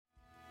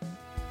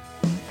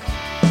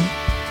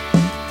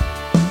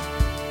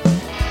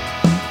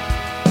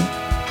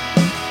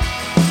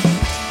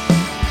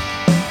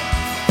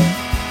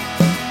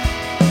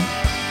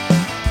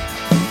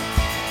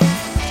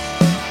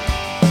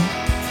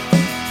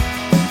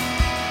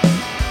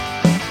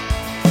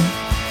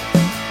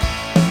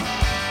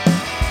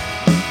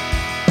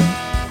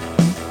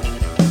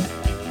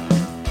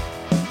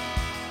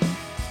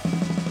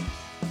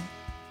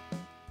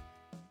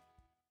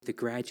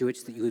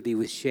graduates, that you would be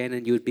with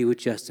Shannon, you would be with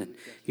Justin. In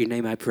your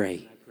name I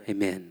pray.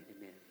 Amen.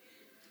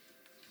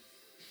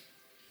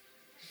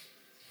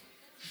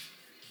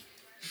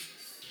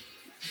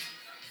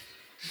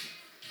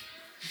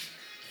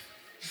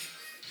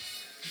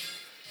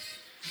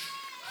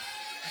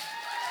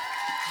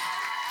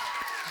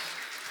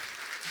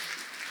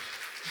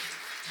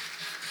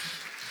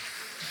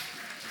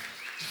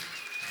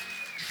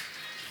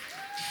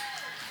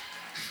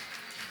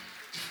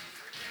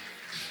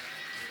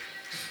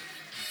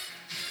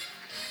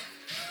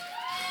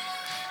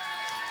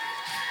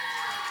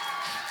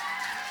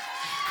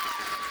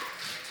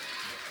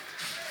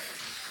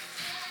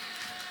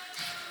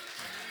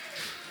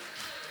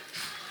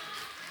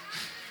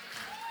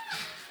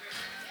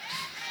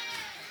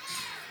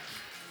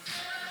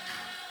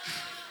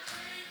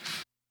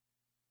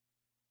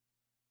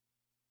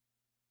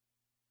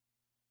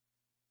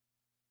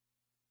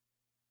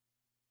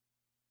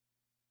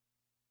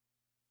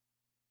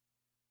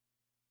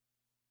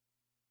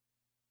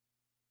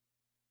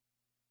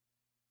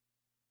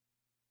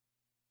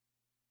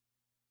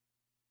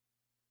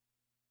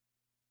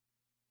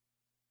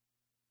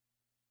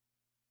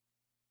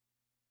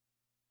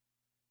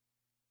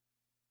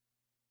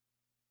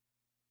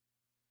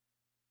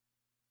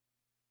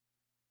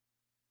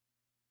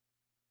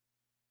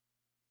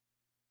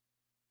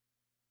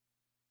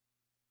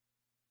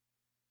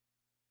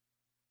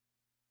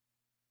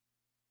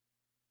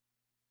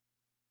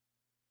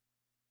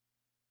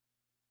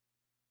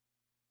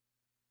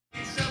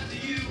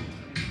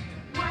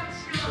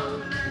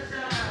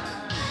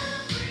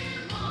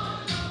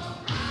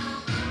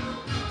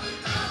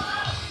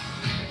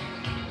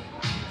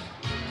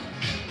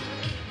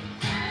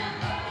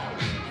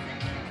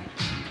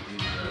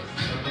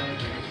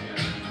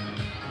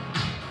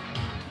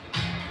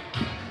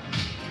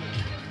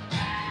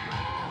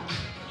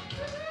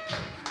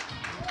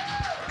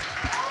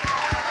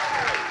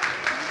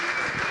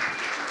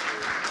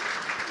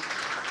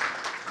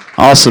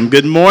 Awesome.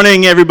 Good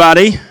morning,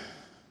 everybody.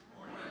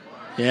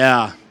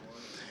 Yeah.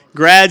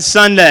 Grad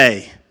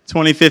Sunday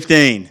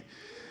 2015.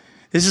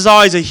 This is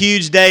always a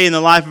huge day in the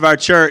life of our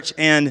church,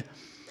 and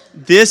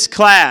this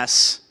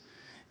class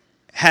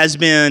has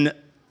been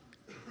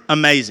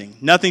amazing.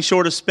 Nothing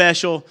short of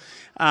special.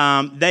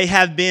 They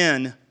have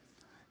been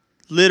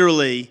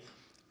literally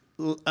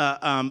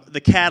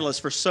the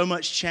catalyst for so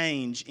much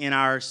change in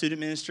our student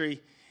ministry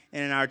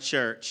and in our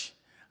church.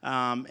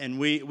 And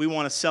we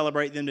want to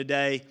celebrate them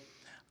today.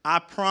 I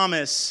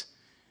promise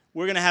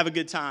we're going to have a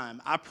good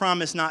time. I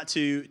promise not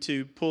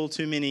to pull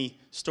too many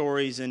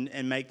stories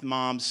and make the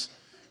moms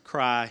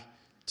cry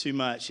too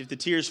much. If the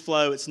tears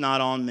flow, it's not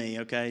on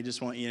me, okay?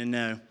 Just want you to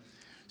know.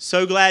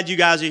 So glad you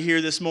guys are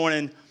here this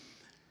morning.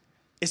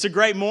 It's a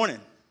great morning.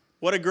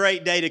 What a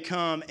great day to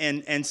come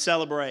and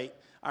celebrate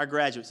our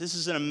graduates. This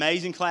is an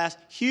amazing class,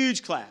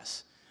 huge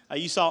class.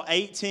 You saw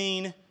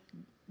 18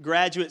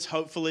 graduates,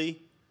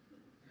 hopefully.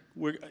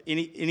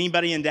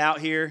 Anybody in doubt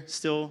here?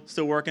 Still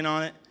working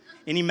on it?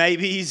 Any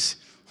maybes?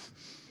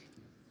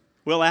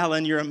 Will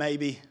Allen, you're a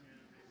maybe.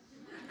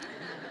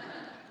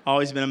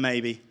 Always been a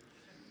maybe.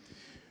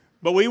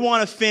 But we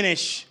want to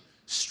finish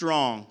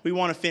strong. We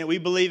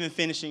believe in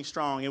finishing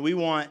strong, and we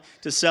want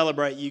to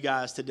celebrate you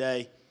guys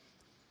today.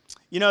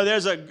 You know,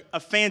 there's a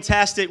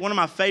fantastic, one of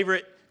my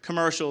favorite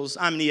commercials.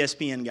 I'm an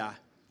ESPN guy,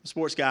 a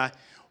sports guy.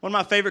 One of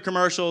my favorite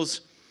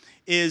commercials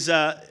is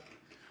a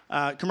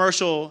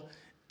commercial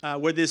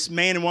where this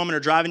man and woman are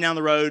driving down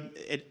the road.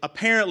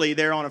 Apparently,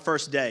 they're on a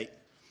first date.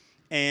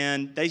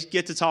 And they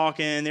get to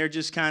talking. They're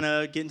just kind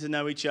of getting to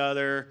know each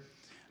other.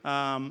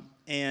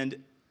 And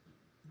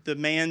the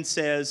man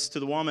says to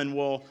the woman,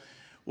 well,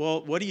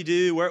 what do you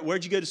do?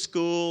 Where'd you go to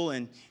school?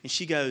 And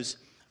she goes,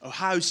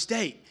 Ohio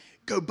State.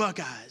 Go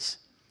Buckeyes.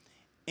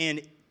 And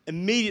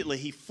immediately,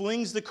 he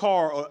flings the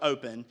car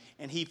open,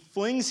 and he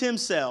flings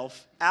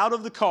himself out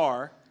of the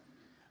car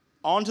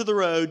onto the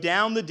road,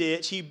 down the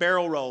ditch. He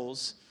barrel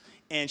rolls.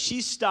 And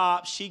she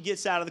stops, she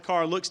gets out of the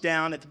car, looks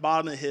down at the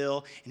bottom of the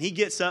hill, and he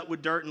gets up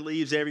with dirt and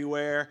leaves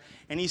everywhere,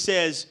 and he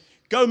says,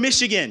 "Go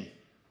Michigan."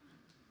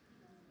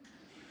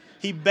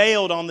 He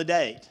bailed on the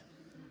date.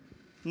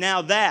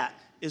 Now that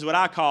is what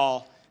I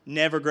call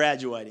never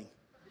graduating.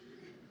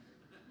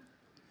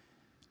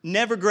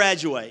 Never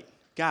graduate.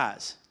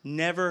 Guys,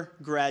 never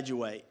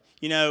graduate.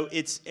 You know,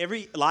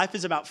 life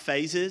is about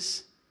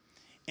phases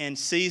and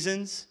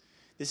seasons.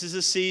 This is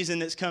a season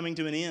that's coming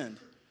to an end.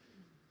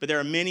 But there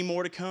are many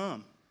more to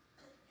come.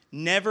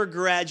 Never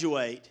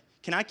graduate.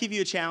 Can I give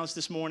you a challenge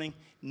this morning?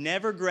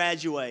 Never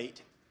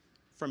graduate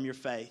from your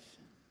faith.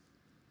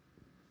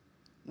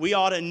 We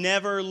ought to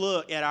never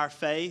look at our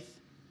faith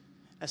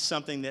as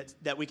something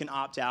that we can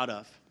opt out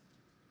of.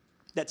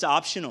 That's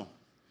optional.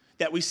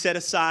 That we set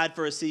aside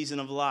for a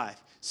season of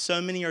life. So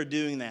many are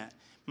doing that.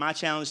 My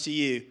challenge to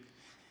you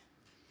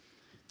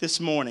this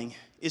morning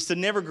is to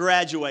never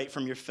graduate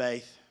from your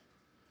faith,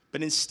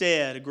 but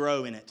instead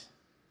grow in it.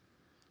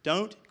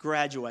 Don't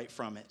graduate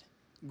from it.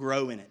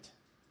 Grow in it.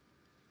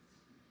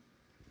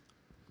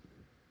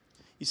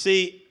 You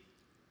see,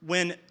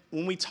 when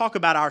we talk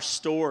about our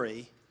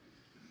story,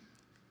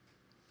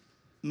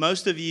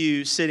 most of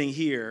you sitting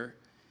here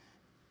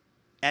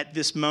at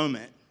this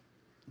moment,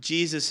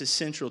 Jesus is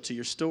central to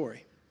your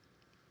story.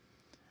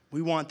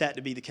 We want that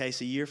to be the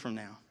case a year from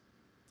now,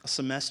 a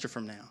semester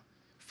from now,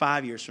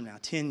 5 years from now,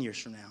 10 years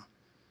from now,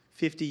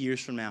 50 years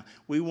from now.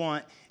 We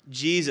want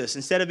Jesus,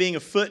 instead of being a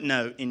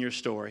footnote in your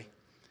story,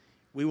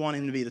 we want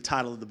him to be the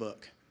title of the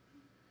book.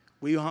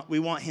 We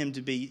want him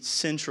to be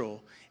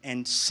central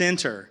and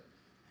center,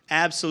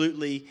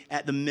 absolutely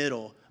at the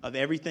middle of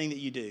everything that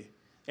you do.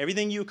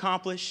 Everything you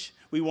accomplish,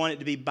 we want it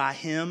to be by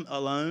him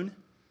alone,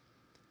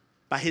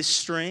 by his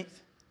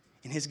strength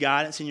and his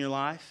guidance in your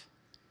life.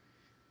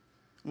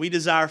 We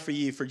desire for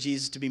you, for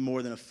Jesus to be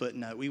more than a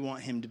footnote. We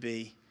want him to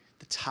be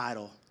the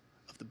title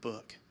of the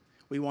book.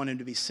 We want him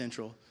to be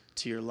central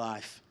to your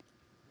life.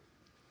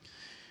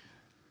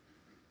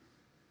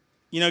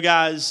 You know,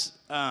 guys,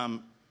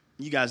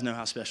 you guys know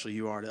how special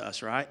you are to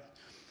us, right?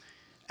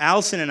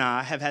 Allison and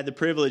I have had the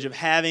privilege of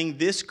having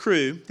this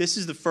crew. This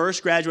is the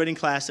first graduating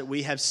class that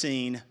we have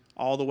seen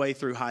all the way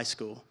through high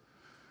school,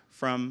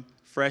 from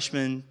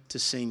freshman to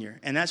senior.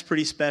 And that's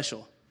pretty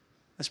special.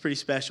 That's pretty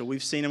special.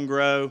 We've seen them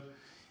grow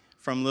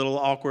from little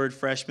awkward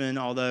freshmen,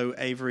 although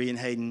Avery and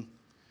Hayden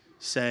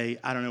say,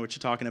 I don't know what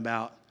you're talking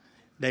about.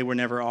 They were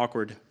never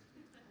awkward.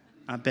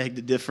 I beg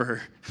to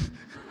differ.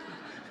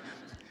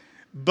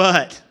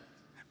 But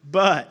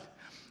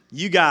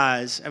you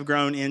guys have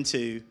grown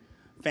into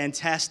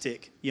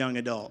fantastic young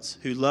adults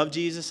who love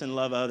Jesus and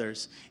love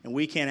others, and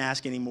we can't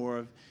ask any more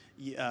of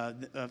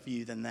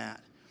you than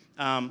that.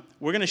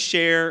 We're going to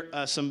share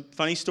some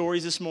funny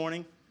stories this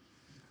morning.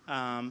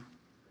 I'm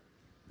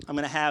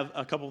going to have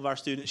a couple of our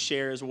students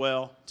share as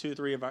well.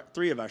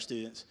 Three of our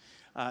students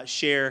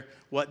share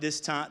what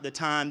the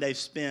time they've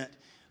spent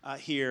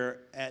here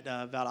at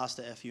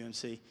Valdosta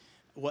FUMC,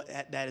 what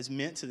that has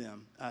meant to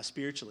them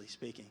spiritually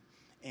speaking,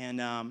 and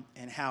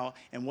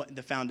what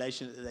the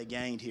foundation that they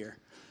gained here.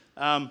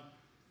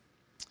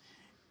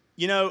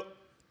 You know,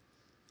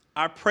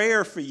 our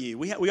prayer for you.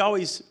 We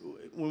always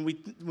when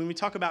we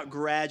talk about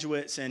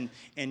graduates, and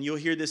you'll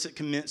hear this at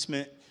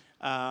commencement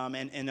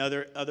and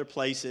other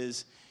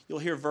places. You'll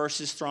hear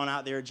verses thrown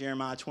out there,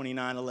 Jeremiah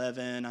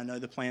 29:11. I know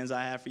the plans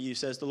I have for you,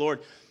 says the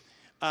Lord.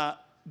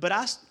 But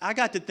I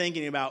got to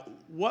thinking about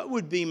what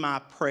would be my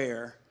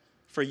prayer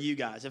for you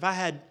guys if I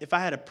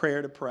had a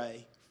prayer to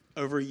pray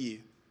over you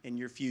in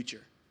your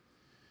future.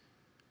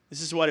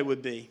 This is what it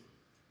would be.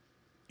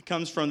 It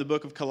comes from the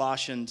book of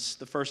Colossians,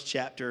 the first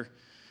chapter,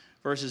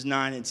 verses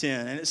 9 and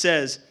 10. And it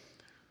says,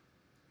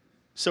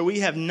 "So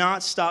we have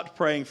not stopped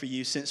praying for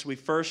you since we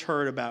first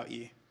heard about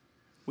you.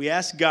 We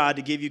ask God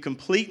to give you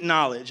complete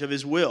knowledge of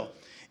his will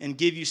and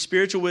give you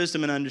spiritual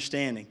wisdom and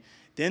understanding.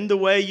 Then the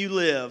way you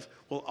live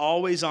will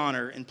always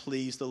honor and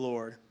please the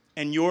Lord,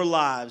 and your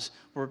lives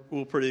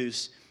will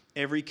produce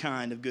every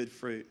kind of good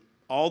fruit.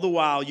 All the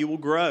while you will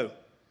grow,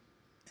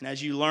 and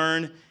as you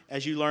learn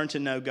to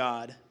know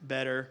God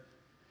better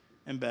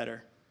and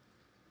better."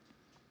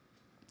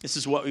 This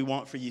is what we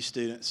want for you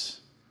students.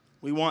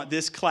 We want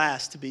this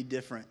class to be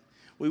different.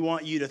 We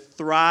want you to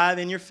thrive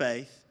in your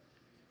faith.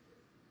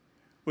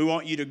 We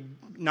want you to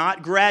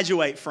not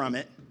graduate from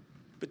it,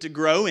 but to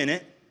grow in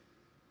it.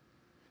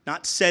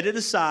 Not set it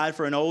aside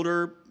for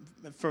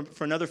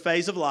another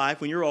phase of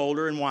life when you're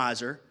older and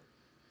wiser,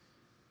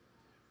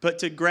 but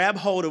to grab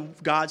hold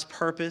of God's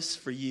purpose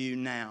for you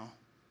now.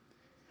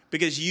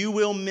 Because you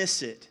will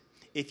miss it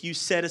if you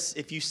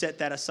set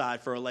that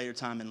aside for a later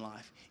time in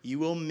life. You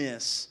will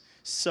miss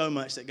so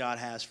much that God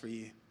has for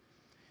you.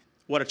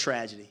 What a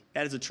tragedy.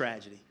 That is a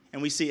tragedy.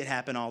 And we see it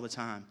happen all the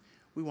time.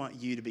 We want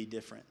you to be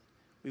different.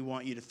 We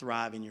want you to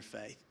thrive in your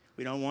faith.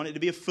 We don't want it to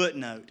be a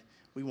footnote.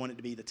 We want it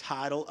to be the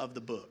title of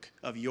the book,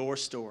 of your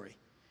story.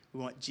 We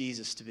want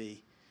Jesus to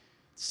be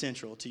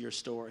central to your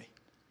story.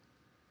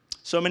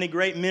 So many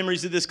great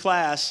memories of this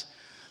class.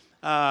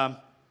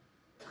 There's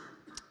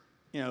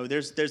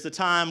the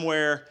time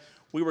where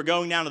we were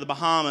going down to the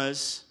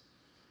Bahamas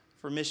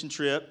for a mission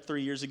trip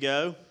 3 years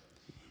ago,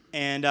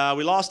 and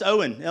we lost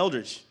Owen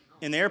Eldridge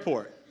in the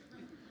airport.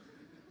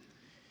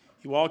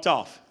 He walked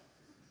off.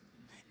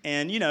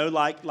 And,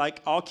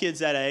 like all kids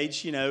that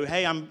age,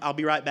 hey, I'll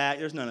be right back.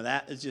 There's none of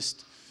that. It's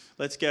just,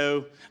 let's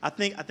go. I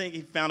think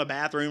he found a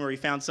bathroom or he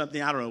found something.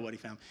 I don't know what he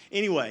found.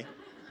 Anyway,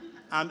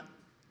 I'm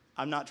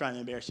not trying to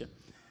embarrass you.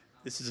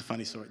 This is a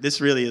funny story. This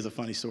really is a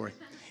funny story.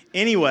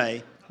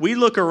 Anyway, we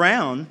look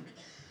around,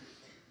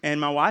 and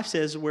my wife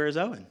says, "Where's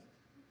Owen?"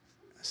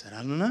 I said, "I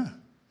don't know.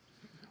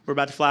 We're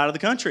about to fly out of the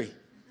country.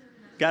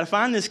 Got to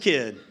find this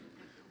kid.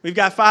 We've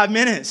got 5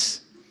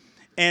 minutes."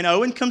 And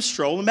Owen comes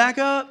strolling back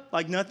up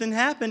like nothing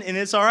happened, and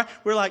it's all right.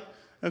 We're like,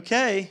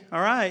 okay, all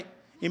right.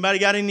 Anybody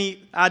got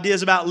any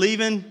ideas about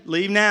leaving?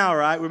 Leave now, all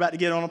right? We're about to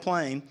get on a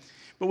plane.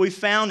 But we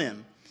found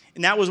him.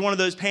 And that was one of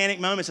those panic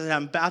moments. I said,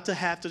 I'm about to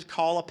have to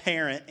call a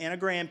parent and a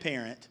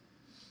grandparent.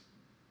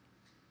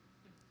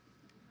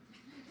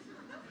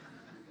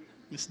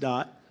 Miss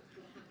Dot.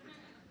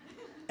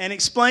 And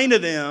explain to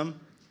them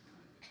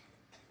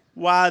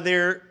why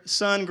their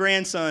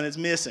grandson is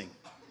missing.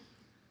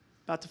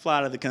 About to fly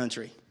out of the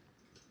country.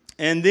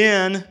 And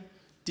then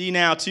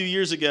now 2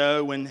 years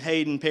ago when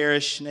Hayden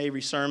Parrish and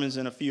Avery Sermons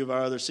and a few of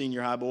our other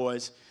senior high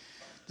boys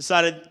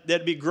decided that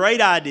it'd be a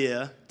great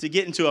idea to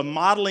get into a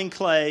modeling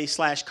clay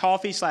 /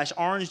 coffee /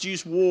 orange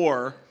juice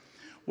war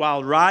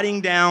while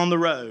riding down the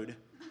road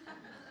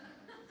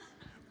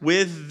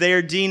with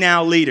their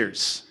D-Now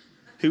leaders,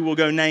 who will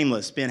go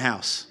nameless, Ben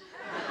House.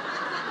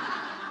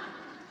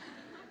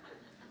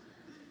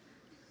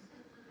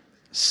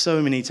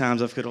 So many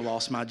times I could have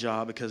lost my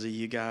job because of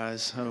you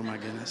guys. Oh, my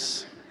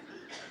goodness.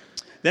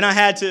 Then I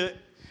had to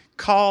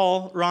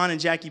call Ron and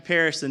Jackie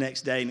Parrish the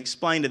next day and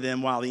explain to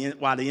them why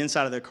the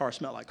inside of their car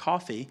smelled like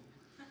coffee.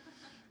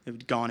 It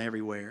had gone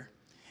everywhere.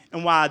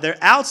 And why their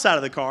outside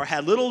of the car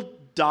had little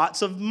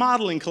dots of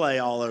modeling clay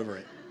all over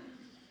it.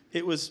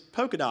 It was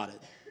polka dotted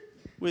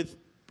with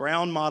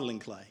brown modeling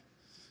clay.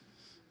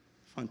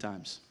 Fun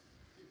times.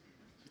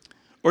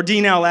 Or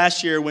D-Now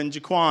last year when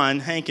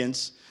Jaquan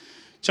Hankins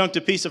chunked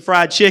a piece of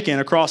fried chicken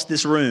across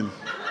this room.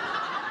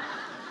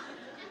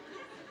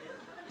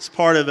 It's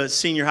part of a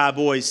senior high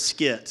boys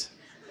skit.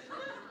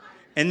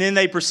 And then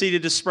they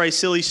proceeded to spray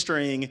silly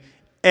string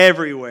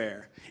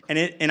everywhere.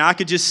 And I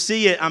could just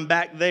see it. I'm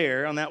back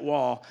there on that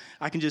wall.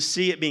 I can just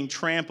see it being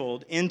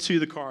trampled into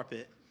the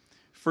carpet,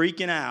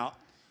 freaking out.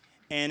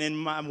 And in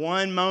my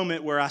one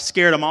moment where I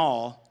scared them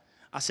all,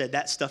 I said,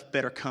 that stuff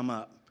better come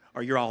up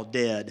or you're all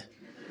dead.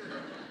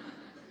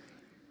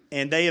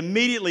 And they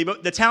immediately,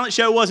 but the talent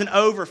show wasn't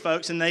over,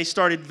 folks, and they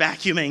started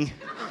vacuuming,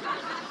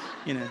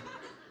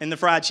 and the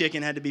fried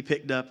chicken had to be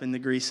picked up and the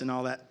grease and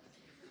all that.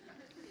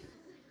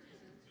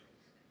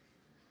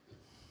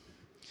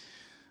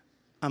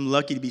 I'm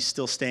lucky to be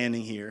still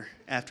standing here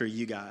after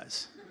you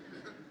guys.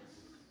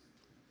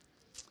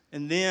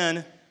 And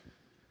then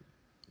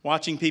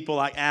watching people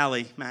like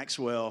Allie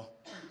Maxwell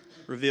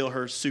reveal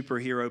her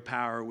superhero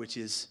power, which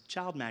is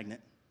child magnet,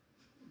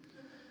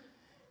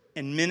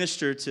 and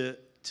minister to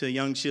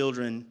young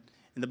children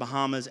in the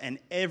Bahamas and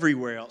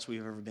everywhere else we've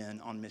ever been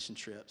on mission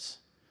trips,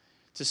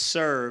 to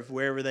serve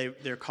wherever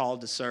they're called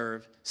to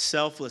serve,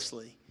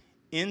 selflessly,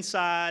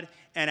 inside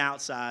and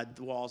outside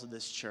the walls of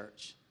this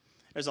church.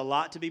 There's a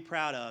lot to be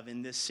proud of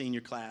in this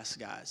senior class,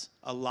 guys,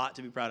 a lot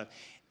to be proud of.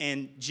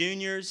 And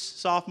juniors,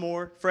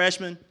 sophomore,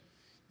 freshmen,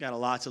 got a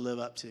lot to live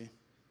up to.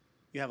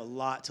 You have a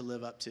lot to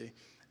live up to.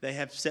 They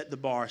have set the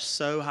bar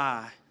so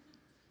high.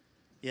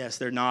 Yes,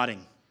 they're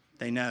nodding.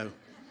 They know.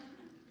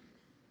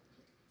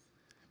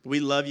 We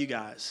love you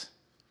guys.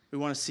 We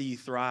want to see you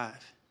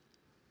thrive.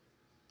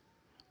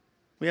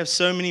 We have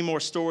so many more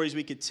stories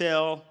we could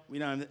tell. We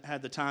don't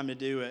have the time to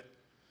do it.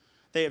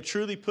 They have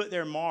truly put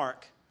their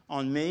mark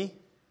on me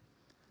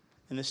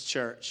and this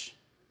church.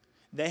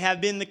 They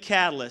have been the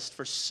catalyst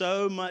for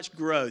so much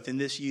growth in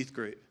this youth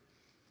group.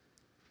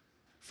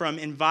 From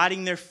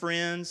inviting their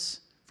friends,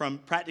 from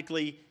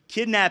practically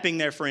kidnapping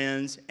their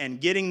friends and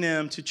getting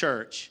them to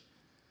church.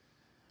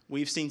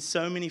 We've seen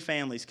so many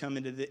families come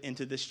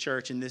into this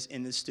church and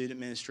in this student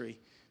ministry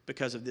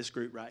because of this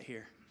group right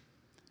here.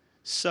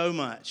 So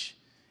much.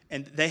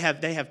 And they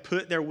have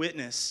put their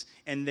witness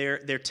and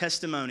their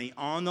testimony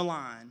on the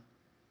line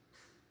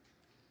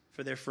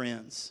for their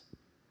friends.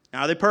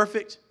 Now, are they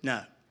perfect?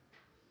 No.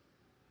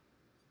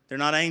 They're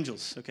not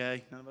angels,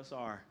 okay? None of us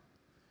are.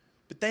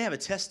 But they have a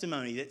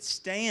testimony that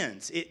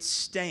stands. It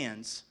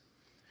stands.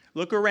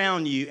 Look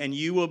around you and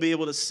you will be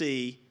able to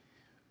see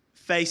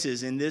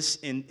faces in this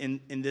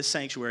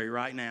sanctuary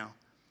right now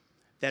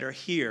that are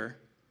here,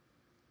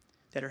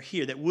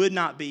 that would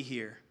not be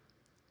here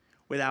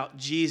without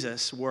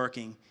Jesus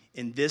working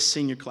in this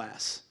senior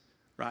class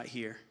right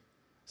here.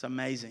 It's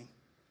amazing.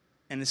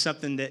 And it's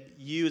something that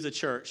you as a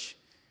church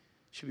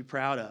should be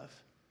proud of.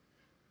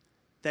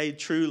 They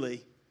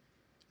truly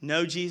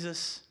know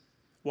Jesus,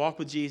 walk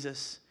with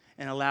Jesus,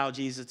 and allow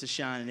Jesus to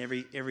shine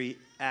in every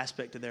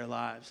aspect of their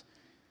lives.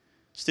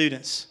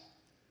 Students,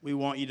 we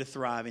want you to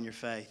thrive in your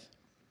faith.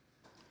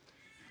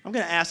 I'm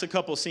going to ask a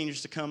couple of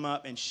seniors to come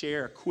up and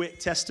share a quick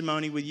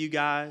testimony with you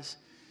guys,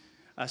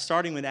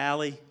 starting with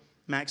Allie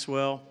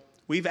Maxwell.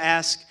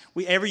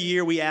 Every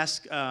year we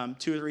ask 2 or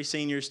 3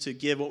 seniors to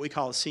give what we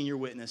call a senior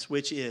witness,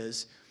 which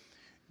is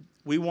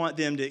we want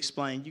them to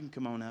explain. You can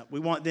come on up. We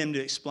want them to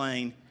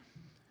explain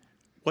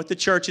what this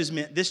church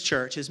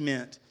has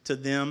meant to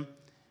them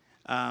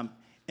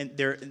and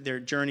their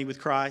journey with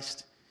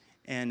Christ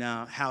and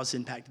how it's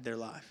impacted their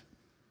life.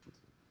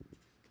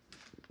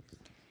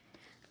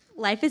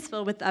 Life is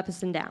filled with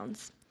ups and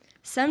downs.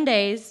 Some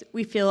days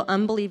we feel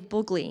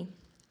unbelievable glee,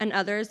 and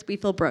others we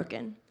feel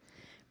broken.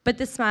 But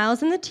the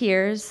smiles and the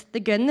tears, the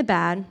good and the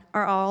bad,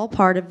 are all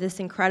part of this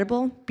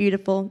incredible,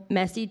 beautiful,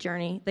 messy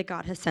journey that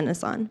God has sent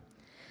us on.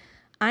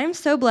 I am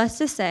so blessed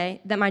to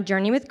say that my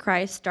journey with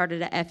Christ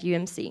started at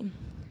FUMC.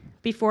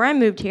 Before I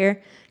moved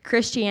here,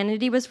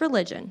 Christianity was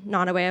religion,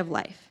 not a way of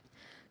life.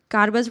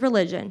 God was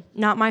religion,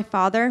 not my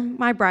father,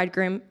 my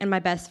bridegroom, and my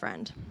best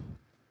friend.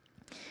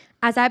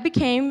 As I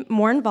became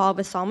more involved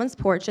with Solomon's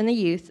Porch and the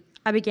youth,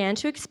 I began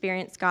to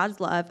experience God's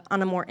love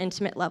on a more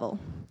intimate level.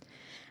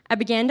 I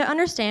began to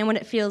understand what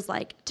it feels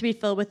like to be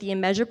filled with the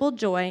immeasurable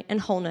joy and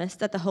wholeness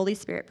that the Holy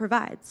Spirit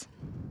provides.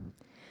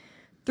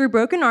 Through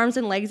broken arms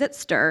and legs at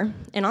stir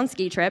and on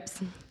ski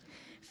trips,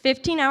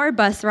 15-hour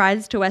bus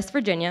rides to West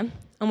Virginia,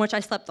 on which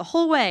I slept the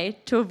whole way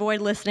to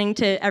avoid listening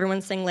to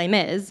everyone sing Les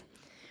Mis,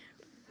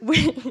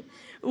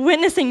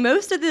 witnessing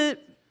most of the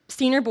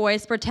senior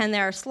boys pretend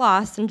they are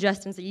sloths in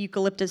Justin's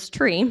eucalyptus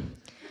tree,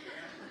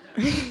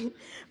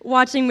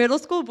 watching middle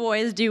school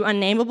boys do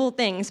unnameable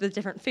things with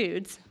different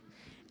foods,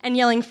 and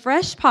yelling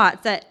fresh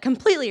pots at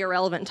completely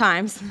irrelevant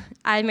times,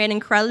 I made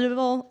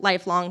incredible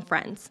lifelong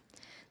friends.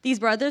 These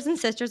brothers and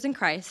sisters in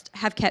Christ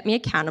have kept me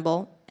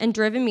accountable and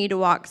driven me to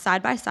walk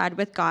side by side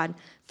with God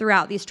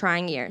throughout these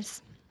trying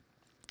years.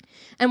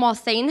 And while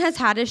Satan has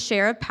had his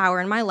share of power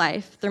in my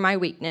life through my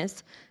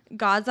weakness,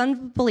 God's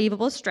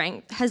unbelievable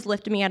strength has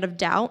lifted me out of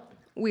doubt,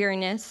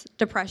 weariness,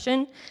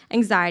 depression,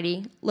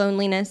 anxiety,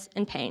 loneliness,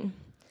 and pain.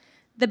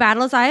 The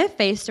battles I have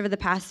faced over the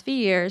past few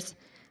years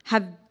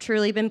have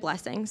truly been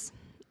blessings.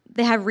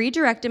 They have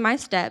redirected my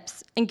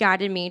steps and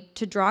guided me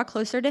to draw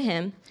closer to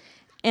Him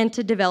and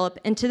to develop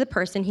into the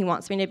person He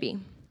wants me to be.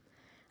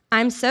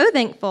 I'm so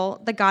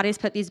thankful that God has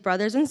put these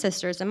brothers and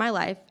sisters in my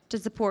life to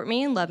support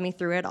me and love me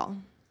through it all.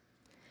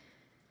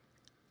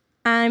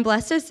 I'm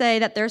blessed to say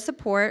that their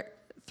support,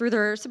 through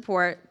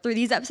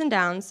these ups and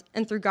downs,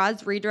 and through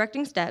God's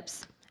redirecting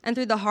steps, and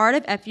through the heart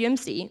of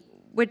FUMC,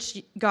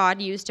 which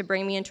God used to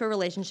bring me into a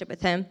relationship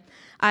with Him,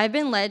 I've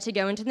been led to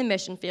go into the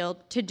mission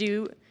field to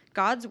do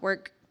God's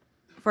work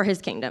for His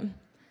kingdom.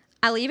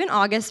 I leave in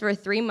August for a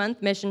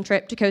 3-month mission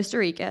trip to Costa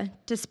Rica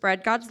to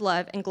spread God's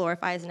love and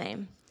glorify His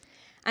name.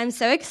 I'm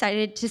so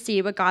excited to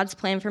see what God's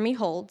plan for me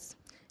holds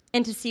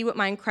and to see what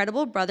my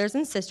incredible brothers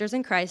and sisters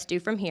in Christ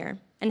do from here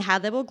and how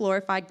they will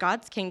glorify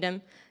God's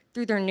kingdom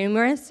through their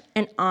numerous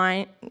and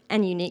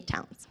unique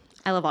talents.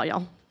 I love all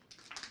y'all.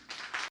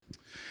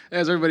 Hey,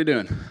 how's everybody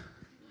doing?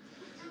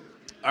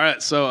 All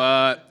right, so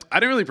I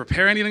didn't really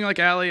prepare anything like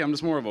Allie. I'm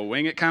just more of a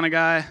wing it kind of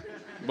guy.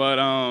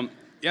 But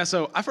yeah,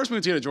 so I first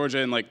moved here to Georgia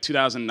in like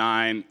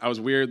 2009. I was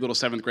a weird little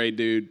 7th grade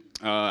dude.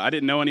 I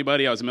didn't know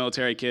anybody. I was a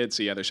military kid.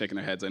 So yeah, they're shaking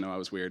their heads. I know I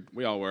was weird.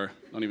 We all were.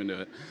 Don't even do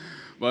it.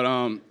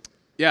 But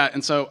yeah,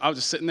 and so I was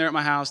just sitting there at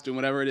my house doing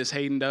whatever it is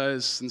Hayden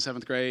does in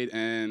 7th grade.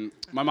 And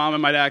my mom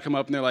and my dad come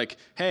up and they're like,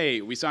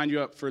 hey, we signed you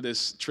up for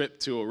this trip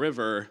to a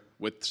river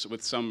with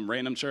some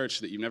random church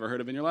that you've never heard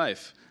of in your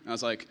life. And I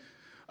was like,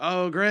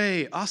 oh,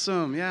 great,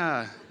 awesome,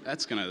 yeah,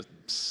 that's gonna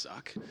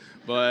suck.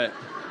 But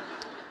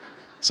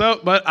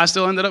I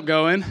still ended up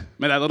going.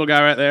 Met that little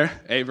guy right there,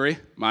 Avery,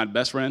 my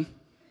best friend.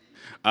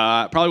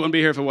 Probably wouldn't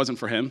be here if it wasn't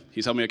for him.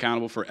 He's held me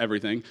accountable for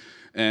everything.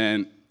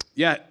 And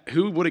yeah,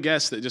 who would have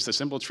guessed that just a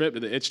simple trip to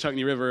the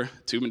Itchtuckney River,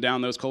 tubing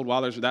down those cold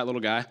waters with that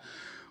little guy,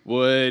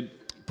 would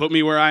put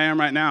me where I am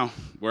right now,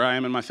 where I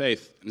am in my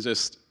faith. It's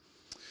just,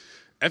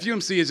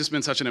 FUMC has just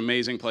been such an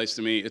amazing place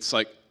to me. It's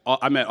like,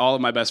 I met all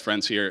of my best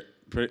friends here.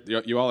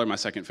 You all are my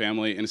second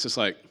family. And it's just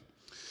like,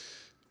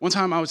 one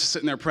time I was just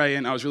sitting there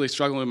praying. I was really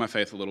struggling with my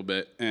faith a little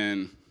bit.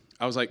 And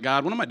I was like,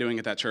 God, what am I doing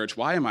at that church?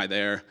 Why am I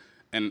there?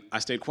 And I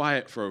stayed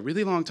quiet for a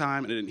really long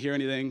time, and I didn't hear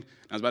anything.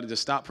 I was about to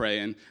just stop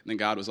praying. And then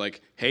God was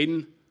like,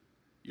 Hayden,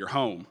 you're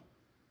home.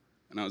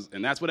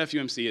 And that's what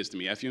FUMC is to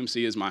me.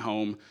 FUMC is my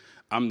home.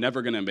 I'm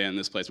never going to abandon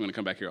this place. I'm going to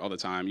come back here all the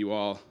time. You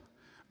all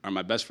are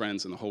my best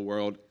friends in the whole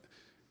world.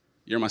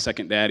 You're my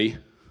second daddy.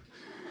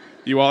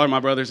 You all are my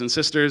brothers and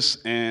sisters,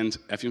 and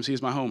FUMC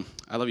is my home.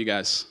 I love you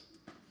guys.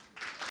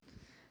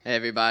 Hey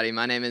everybody,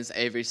 my name is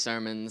Avery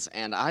Sermons,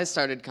 and I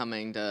started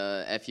coming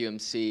to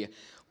FUMC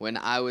when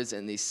I was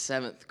in the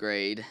 7th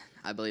grade,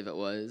 I believe it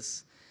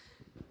was.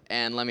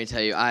 And let me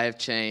tell you, I have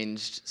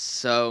changed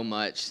so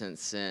much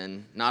since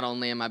then. Not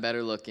only am I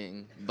better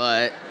looking,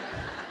 but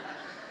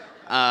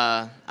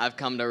I've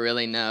come to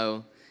really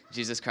know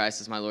Jesus Christ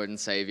as my Lord and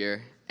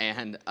Savior.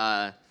 And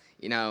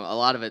you know, a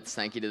lot of it's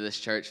thank you to this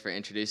church for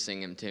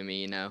introducing him to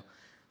me, you know.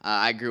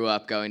 I grew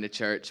up going to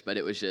church, but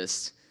it was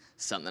just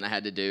something I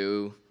had to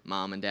do.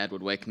 Mom and Dad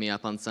would wake me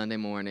up on Sunday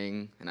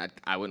morning, and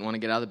I wouldn't want to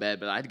get out of bed,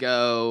 but I'd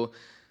go.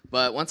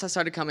 But once I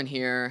started coming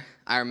here,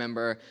 I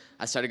remember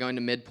I started going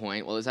to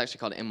Midpoint. Well, it was actually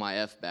called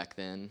MYF back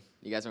then.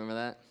 You guys remember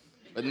that?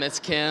 With Miss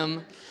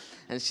Kim.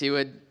 And she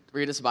would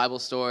read us Bible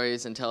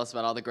stories and tell us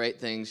about all the great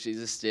things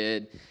Jesus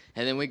did.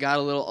 And then we got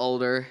a little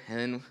older, and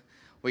then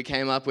we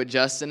came up with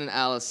Justin and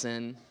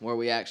Allison, where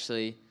we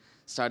actually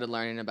started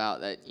learning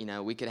about that, you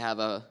know, we could have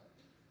a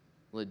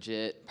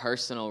legit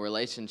personal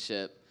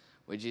relationship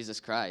with Jesus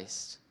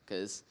Christ,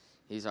 because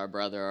he's our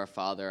brother, our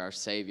father, our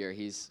savior.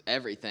 He's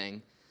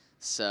everything.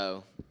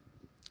 So,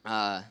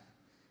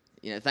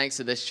 you know, thanks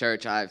to this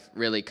church, I've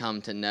really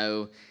come to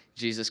know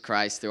Jesus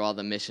Christ through all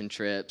the mission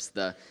trips,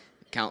 the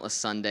countless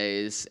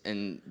Sundays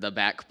in the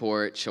back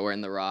porch or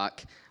in the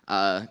rock,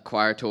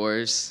 choir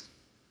tours,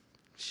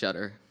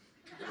 shudder.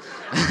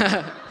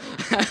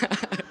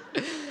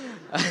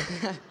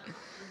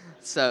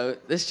 So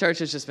this church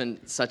has just been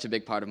such a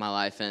big part of my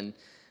life, and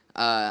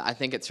I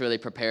think it's really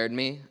prepared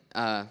me.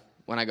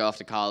 When I go off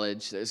to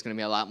college, there's going to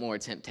be a lot more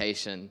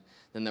temptation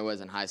than there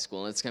was in high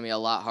school, and it's going to be a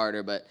lot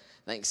harder, but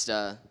thanks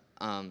to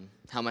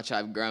how much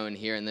I've grown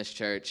here in this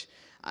church,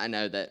 I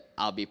know that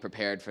I'll be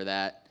prepared for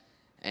that.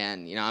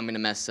 And, I'm going to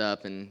mess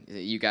up, and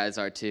you guys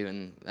are too,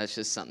 and that's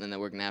just something that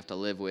we're going to have to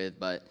live with.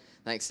 But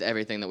thanks to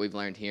everything that we've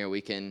learned here,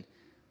 we can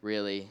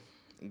really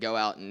go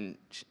out and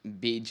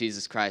be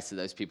Jesus Christ to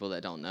those people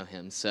that don't know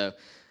him. So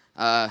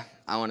I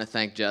want to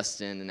thank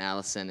Justin and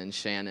Allison and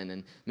Shannon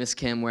and Miss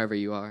Kim, wherever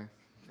you are,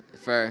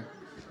 for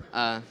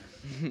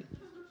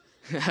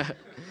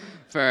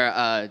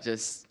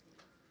just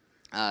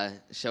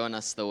showing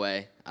us the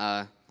way.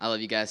 I love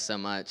you guys so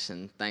much,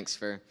 and thanks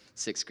for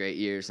 6 great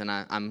years. And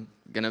I'm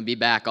going to be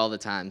back all the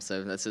time,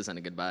 so this isn't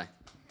a goodbye.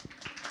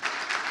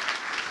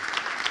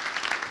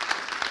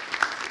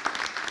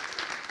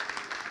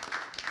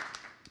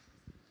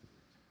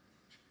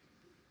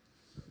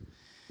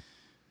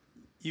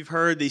 You've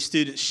heard these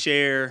students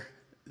share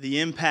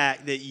the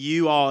impact that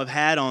you all have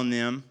had on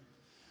them.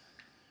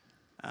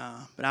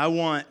 But I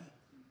want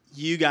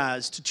you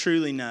guys to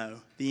truly know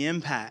the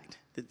impact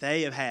that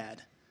they have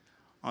had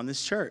on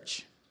this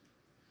church.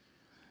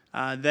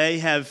 They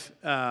have,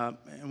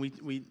 and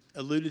we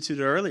alluded to it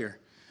earlier,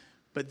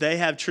 but they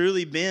have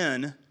truly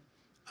been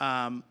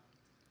kind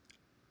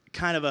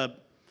of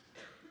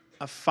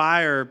a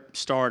fire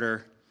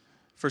starter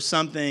for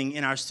something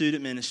in our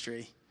student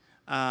ministry.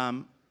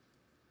 And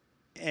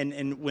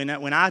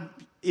when I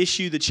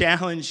issue the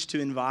challenge to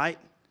invite,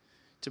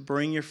 to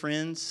bring your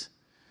friends,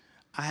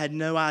 I had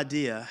no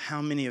idea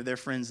how many of their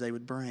friends they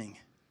would bring.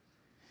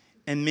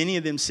 And many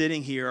of them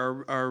sitting here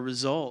are a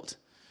result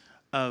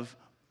of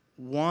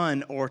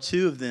one or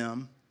two of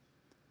them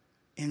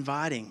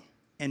inviting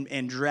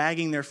and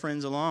dragging their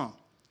friends along.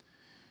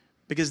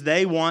 Because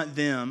they want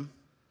them,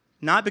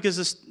 not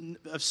because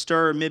of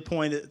Stir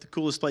Midpoint, the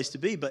coolest place to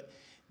be, but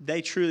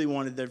they truly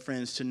wanted their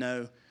friends to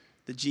know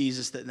the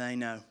Jesus that they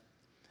know.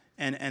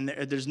 And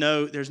there's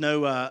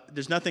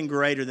nothing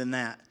greater than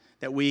that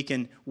we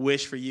can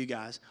wish for you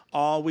guys.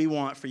 All we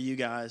want for you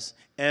guys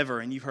ever,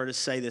 and you've heard us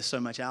say this so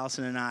much,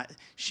 Allison and I,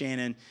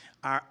 Shannon,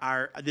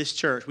 this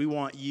church, we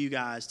want you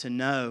guys to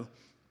know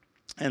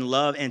and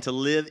love and to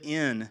live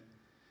in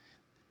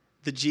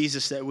the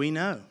Jesus that we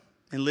know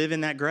and live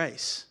in that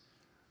grace.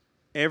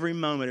 Every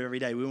moment of every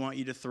day, we want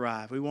you to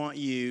thrive. We want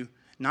you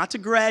not to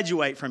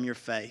graduate from your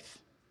faith,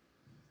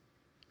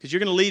 because you're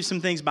going to leave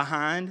some things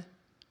behind,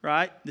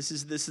 right? This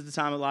is the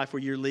time of life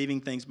where you're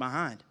leaving things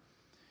behind.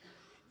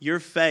 Your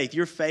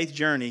faith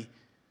journey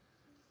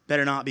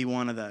better not be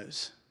one of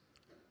those.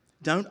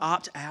 Don't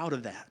opt out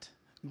of that.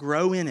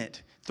 Grow in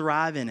it.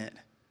 Thrive in it.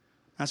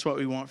 That's what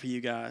we want for you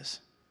guys.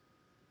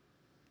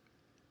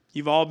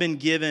 You've all been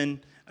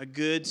given a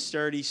good,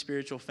 sturdy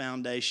spiritual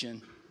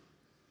foundation.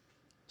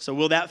 So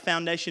will that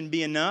foundation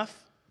be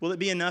enough? Will it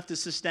be enough to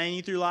sustain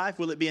you through life?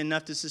 Will it be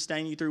enough to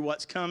sustain you through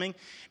what's coming?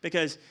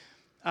 Because,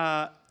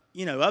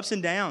 ups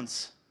and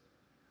downs.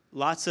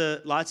 Lots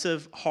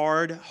of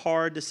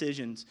hard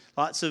decisions,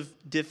 lots of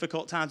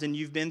difficult times, and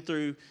you've been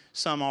through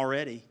some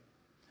already.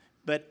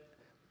 But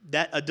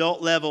that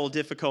adult level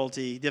difficult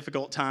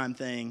time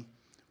thing,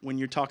 when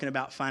you're talking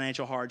about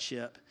financial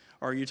hardship,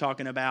 or you're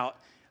talking about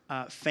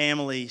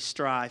family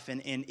strife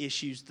and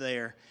issues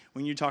there,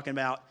 when you're talking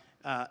about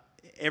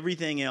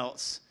everything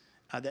else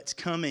that's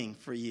coming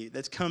for you,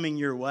 that's coming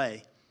your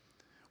way,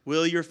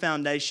 will your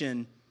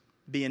foundation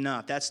be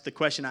enough? That's the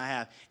question I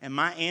have. And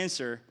my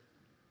answer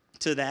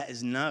to that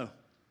is no.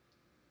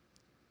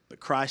 But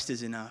Christ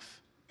is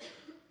enough.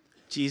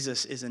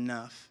 Jesus is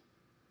enough.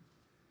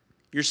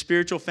 Your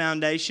spiritual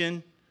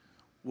foundation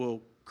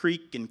will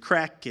creak and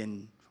crack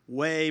and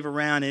wave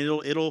around, and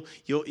it'll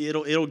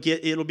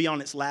be on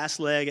its last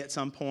leg at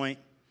some point,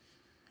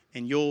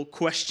 and you'll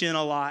question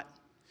a lot,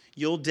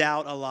 you'll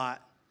doubt a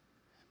lot.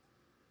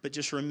 But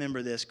just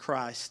remember this: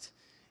 Christ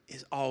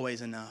is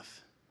always enough.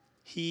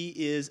 He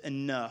is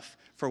enough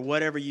for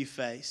whatever you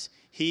face.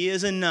 He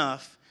is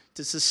enough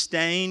to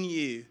sustain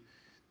you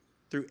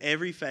through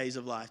every phase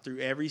of life, through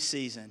every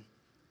season.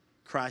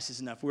 Christ is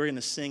enough. We're going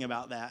to sing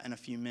about that in a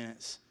few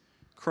minutes.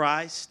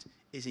 Christ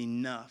is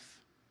enough.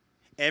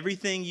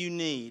 Everything you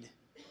need,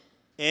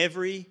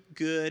 every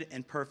good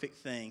and perfect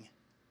thing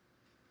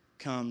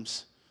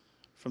comes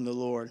from the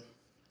Lord.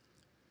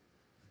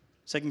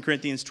 2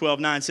 Corinthians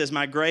 12:9 says,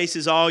 "My grace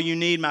is all you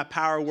need. My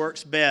power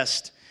works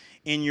best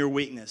in your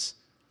weakness."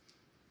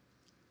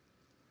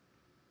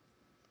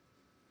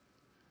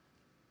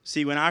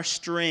 See, when our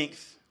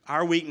strength,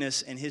 our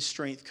weakness and His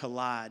strength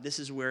collide, this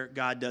is where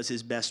God does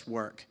His best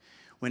work.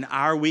 When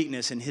our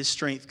weakness and His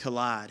strength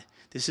collide,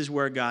 this is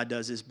where God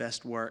does His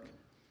best work.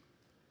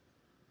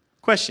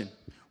 Question: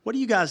 what do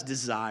you guys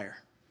desire?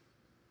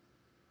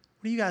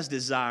 What do you guys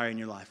desire in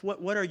your life?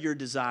 What are your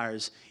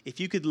desires? If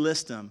you could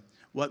list them,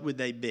 what would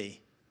they be?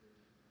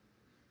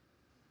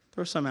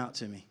 Throw some out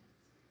to me.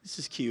 This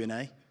is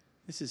Q&A.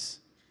 This is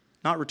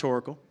not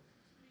rhetorical.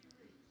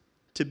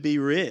 To be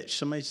rich.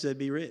 Somebody said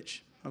be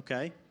rich.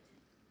 Okay.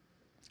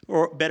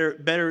 Or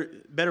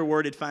better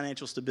worded,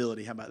 financial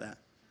stability. How about that?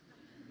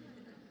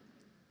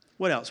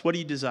 What else? What do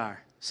you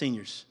desire?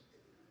 Seniors.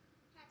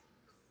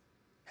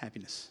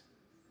 Happiness.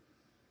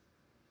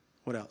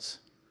 What else?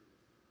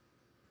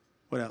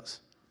 What else?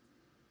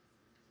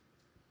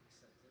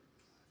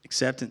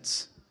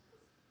 Acceptance.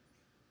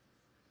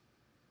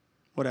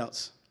 What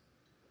else?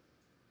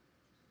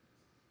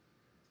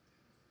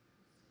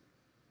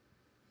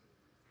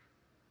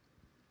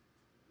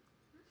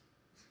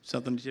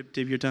 Something to tip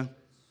of your tongue?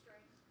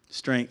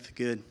 Strength,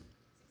 good.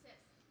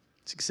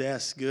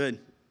 Success, good.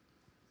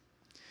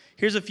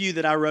 Here's a few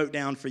that I wrote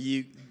down for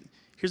you.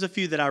 Here's a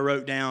few that I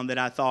wrote down that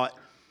I thought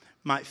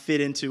might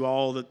fit into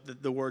all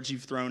the words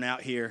you've thrown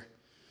out here.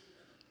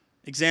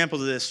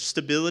 Examples of this: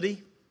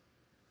 stability.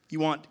 You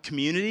want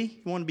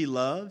community. You want to be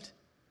loved.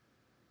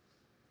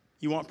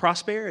 You want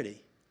prosperity.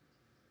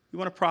 You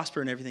want to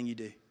prosper in everything you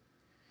do.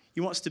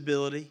 You want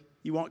stability.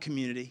 You want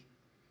community.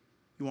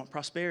 You want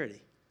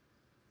prosperity.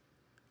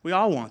 We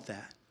all want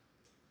that.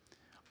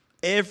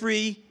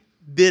 Every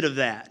bit of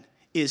that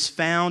is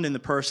found in the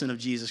person of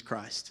Jesus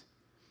Christ.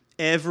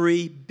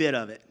 Every bit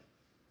of it.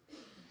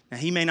 Now,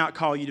 he may not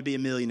call you to be a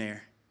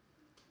millionaire,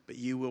 but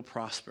you will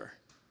prosper.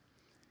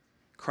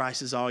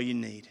 Christ is all you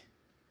need.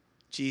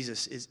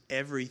 Jesus is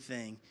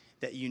everything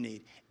that you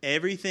need.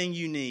 Everything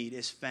you need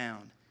is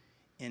found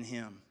in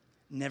him.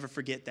 Never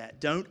forget that.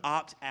 Don't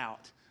opt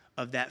out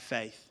of that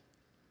faith.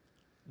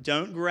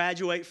 Don't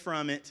graduate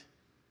from it.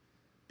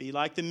 Be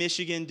like the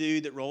Michigan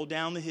dude that rolled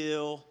down the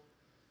hill.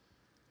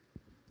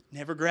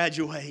 Never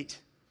graduate.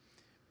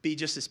 Be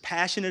just as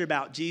passionate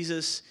about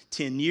Jesus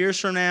 10 years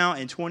from now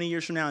and 20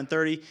 years from now and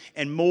 30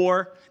 and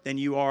more than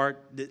you are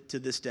to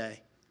this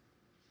day.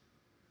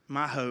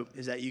 My hope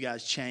is that you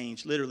guys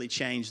literally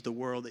change the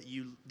world that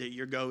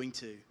you're going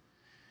to,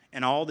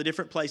 and all the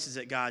different places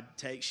that God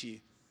takes you,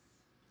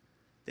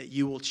 that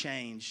you will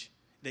change,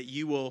 that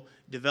you will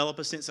develop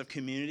a sense of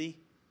community,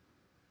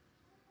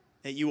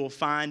 that you will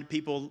find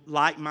people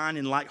like-minded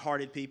and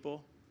like-hearted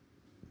people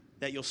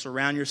that you'll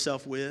surround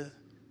yourself with,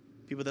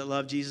 people that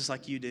love Jesus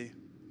like you do.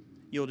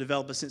 You'll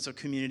develop a sense of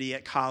community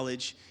at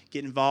college,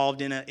 get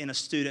involved in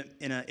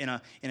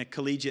a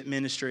collegiate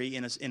ministry,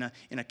 in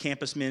a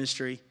campus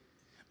ministry.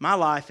 My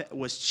life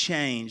was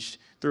changed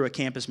through a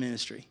campus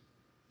ministry.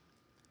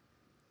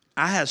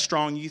 I had a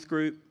strong youth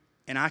group,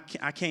 and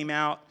I came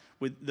out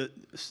with the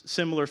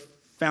similar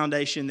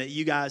foundation that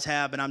you guys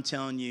have, and I'm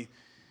telling you,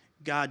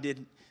 God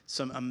did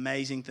some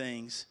amazing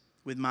things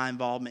with my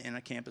involvement in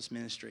a campus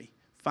ministry.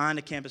 Find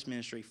a campus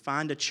ministry.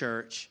 Find a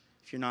church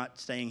if you're not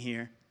staying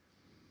here,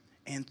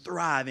 and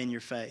thrive in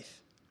your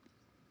faith.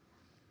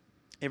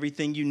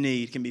 Everything you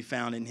need can be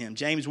found in him.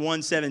 James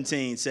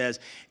 1:17 says,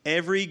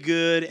 every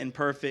good and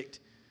perfect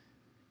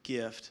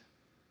gift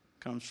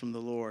comes from the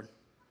Lord.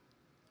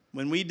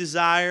 When we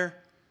desire,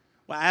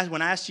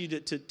 when I asked you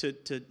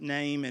to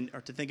name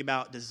or to think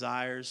about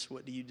desires,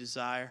 what do you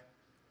desire?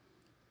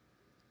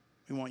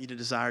 We want you to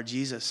desire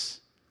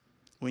Jesus.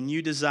 When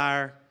you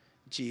desire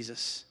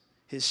Jesus,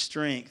 his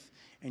strength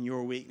and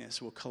your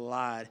weakness will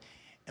collide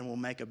and will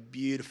make a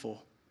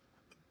beautiful,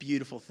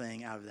 beautiful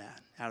thing out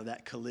of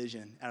that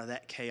collision, out of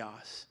that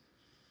chaos.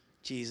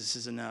 Jesus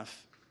is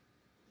enough.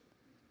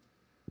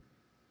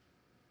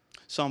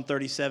 Psalm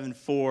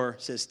 37:4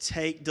 says,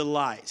 take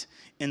delight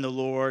in the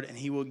Lord, and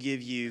he will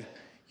give you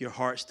your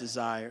heart's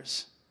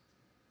desires.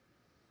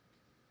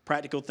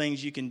 Practical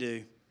things you can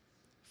do.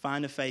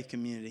 Find a faith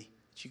community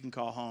that you can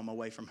call home,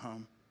 away from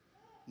home.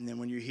 And then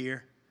when you're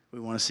here, we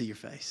want to see your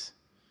face.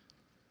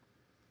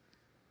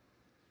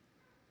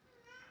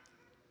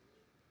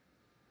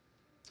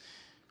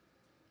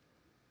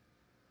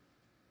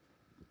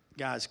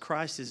 Guys,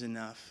 Christ is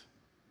enough.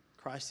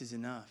 Christ is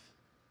enough.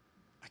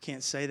 I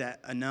can't say that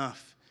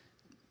enough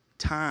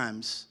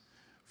times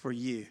for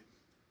you.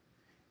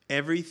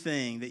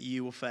 Everything that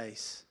you will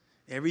face,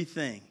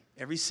 everything,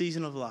 every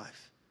season of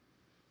life,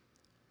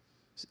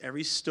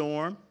 every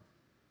storm,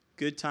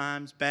 good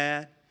times,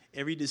 bad,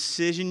 every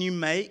decision you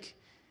make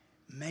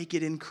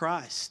it in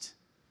Christ.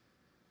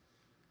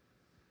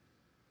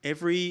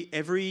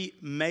 Every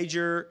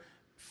major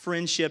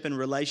friendship and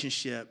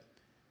relationship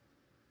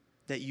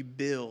that you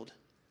build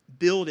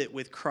it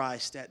with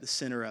Christ at the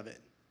center of it.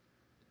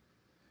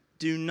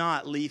 Do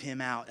not leave him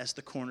out as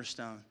the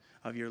cornerstone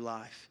of your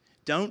life.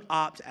 Don't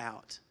opt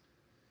out.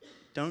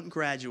 Don't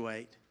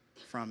graduate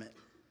from it.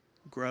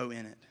 Grow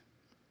in it.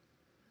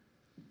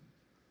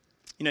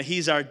 You know,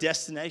 he's our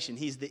destination.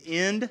 He's the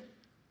end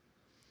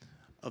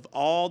of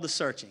all the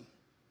searching.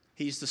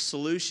 He's the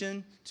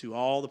solution to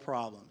all the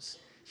problems.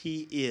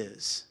 He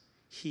is.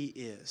 He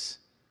is.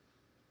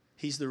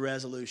 He's the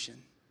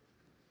resolution.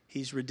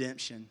 He's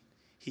redemption.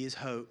 He is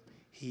hope.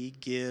 He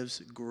gives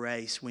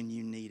grace when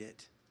you need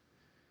it.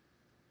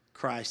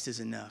 Christ is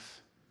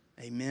enough.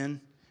 Amen.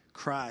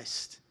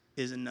 Christ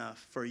is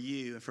enough for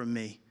you and for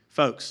me.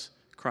 Folks,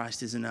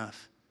 Christ is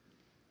enough.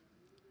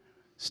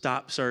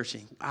 Stop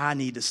searching. I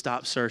need to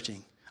stop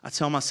searching. I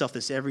tell myself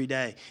this every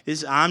day.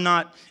 I'm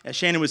not, as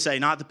Shannon would say,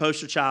 not the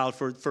poster child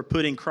for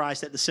putting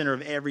Christ at the center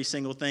of every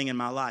single thing in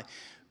my life.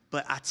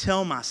 But I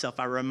tell myself,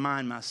 I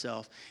remind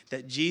myself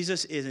that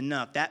Jesus is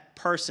enough. That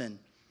person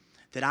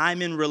that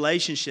I'm in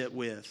relationship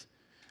with,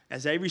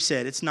 as Avery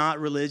said, it's not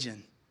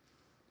religion.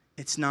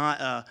 It's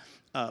not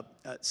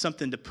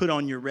something to put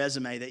on your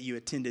resume that you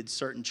attended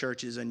certain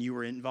churches and you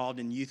were involved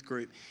in youth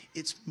group.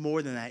 It's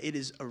more than that. It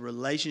is a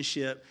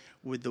relationship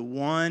with the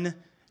one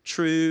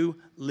true,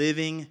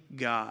 living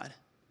God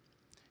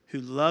who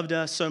loved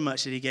us so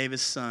much that he gave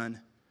his son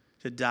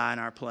to die in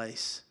our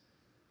place.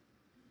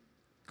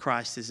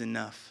 Christ is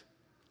enough.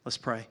 Let's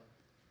pray.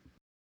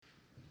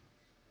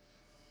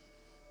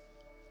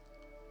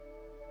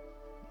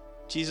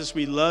 Jesus,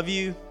 we love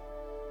you.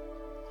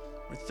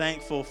 We're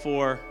thankful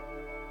for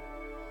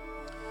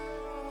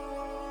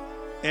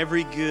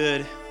every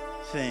good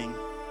thing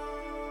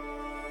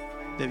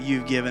that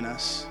you've given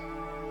us.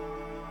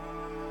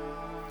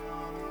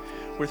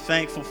 We're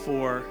thankful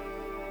for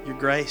your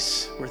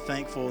grace. We're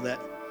thankful that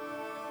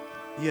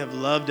you have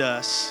loved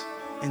us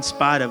in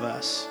spite of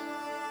us.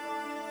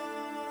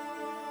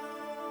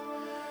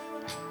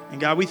 And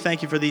God, we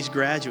thank you for these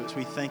graduates.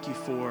 We thank you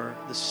for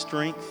the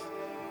strength,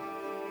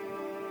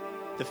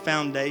 the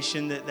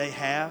foundation that they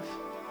have.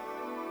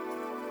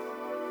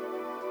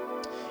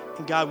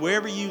 And God,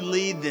 wherever you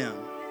lead them,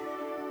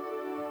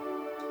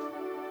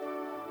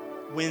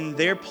 when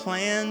their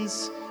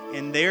plans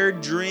and their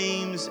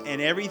dreams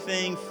and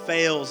everything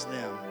fails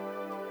them,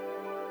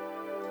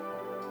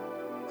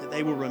 that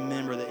they will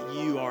remember that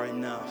you are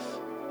enough.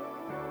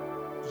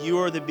 You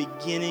are the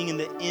beginning and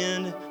the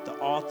end, the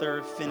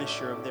author,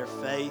 finisher of their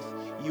faith.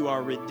 You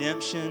are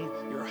redemption,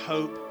 your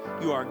hope,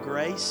 you are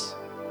grace.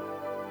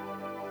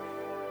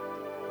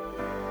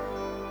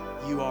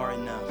 You are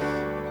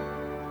enough.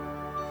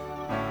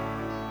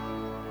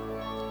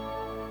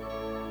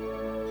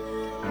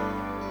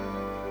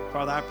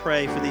 Father, I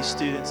pray for these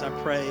students. I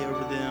pray over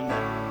them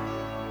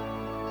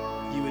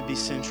that you would be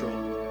central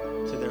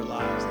to their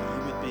lives, that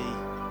you would be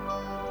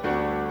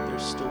their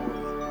story.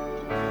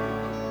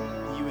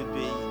 You would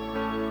be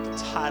the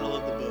title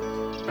of the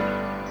book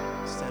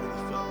instead of the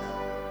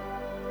footnote.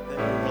 That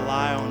will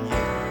rely on you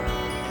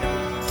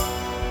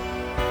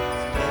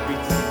in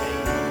everything they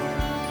do.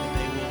 That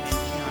they will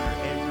encounter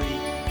every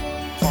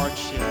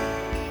hardship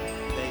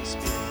they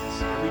experience,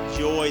 every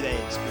joy they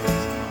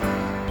experience.